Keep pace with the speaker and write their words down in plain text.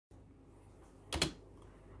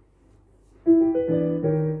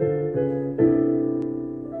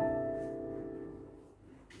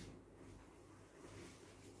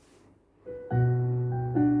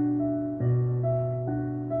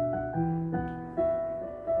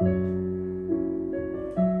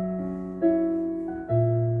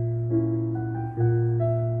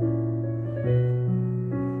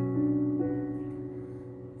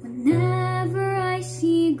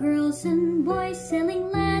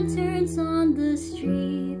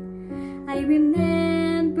I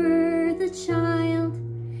remember the child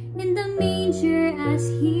in the manger as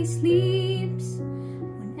he sleeps.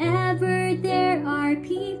 Whenever there are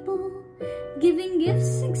people giving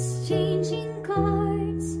gifts, exchanging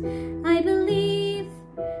cards, I believe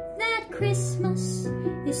that Christmas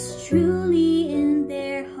is truly in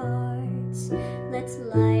their hearts. Let's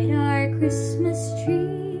light our Christmas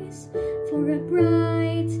trees for a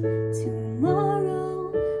bright tomorrow,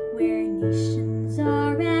 where nations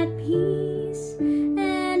are at peace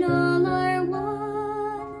and all are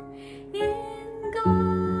one in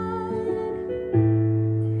God.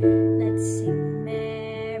 Let's sing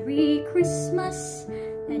Merry Christmas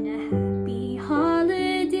and a happy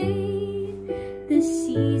holiday. This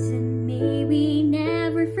season may we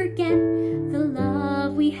never forget the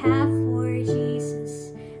love we have for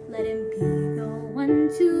Jesus. Let him be the one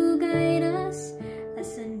to guide us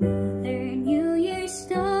as another new year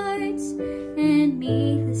starts, and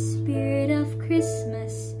may the spirit of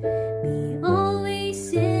Christmas be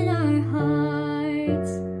always in our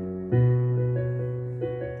hearts.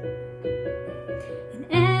 In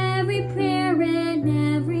every prayer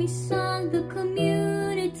and every song, the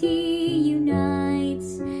community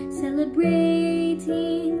unites,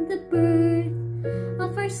 celebrating the birth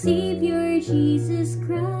of our Savior Jesus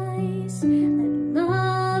Christ. Let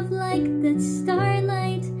love like that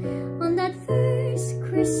starlight on that first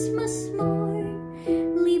Christmas morn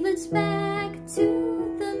lead us back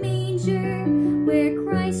to the manger where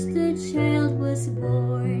Christ the child was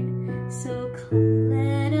born. So come,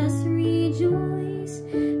 let us rejoice,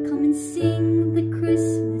 come and sing the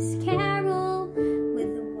Christmas carol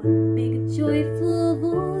with one big joyful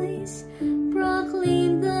voice.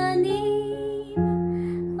 Proclaim the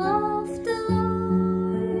name of the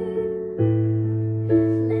Lord.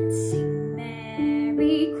 Let's sing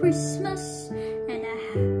Merry Christmas and a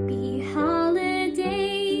happy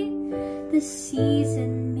holiday. This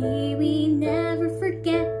season may we never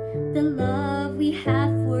forget the love we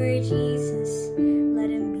have for Jesus. Let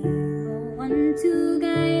him be the one to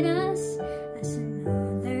guide us as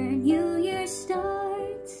another new year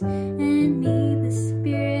starts, and may the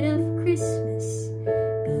spirit of Christmas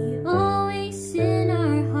be always in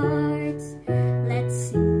our hearts. Let's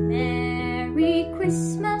sing Merry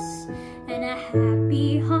Christmas and a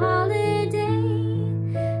happy holiday.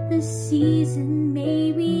 This season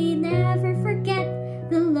may we never forget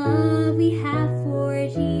the love we have for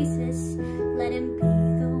Jesus. Let him be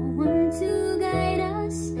the one to guide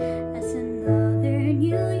us as another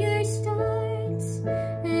new year starts,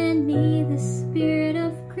 and may the spirit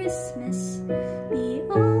of Christmas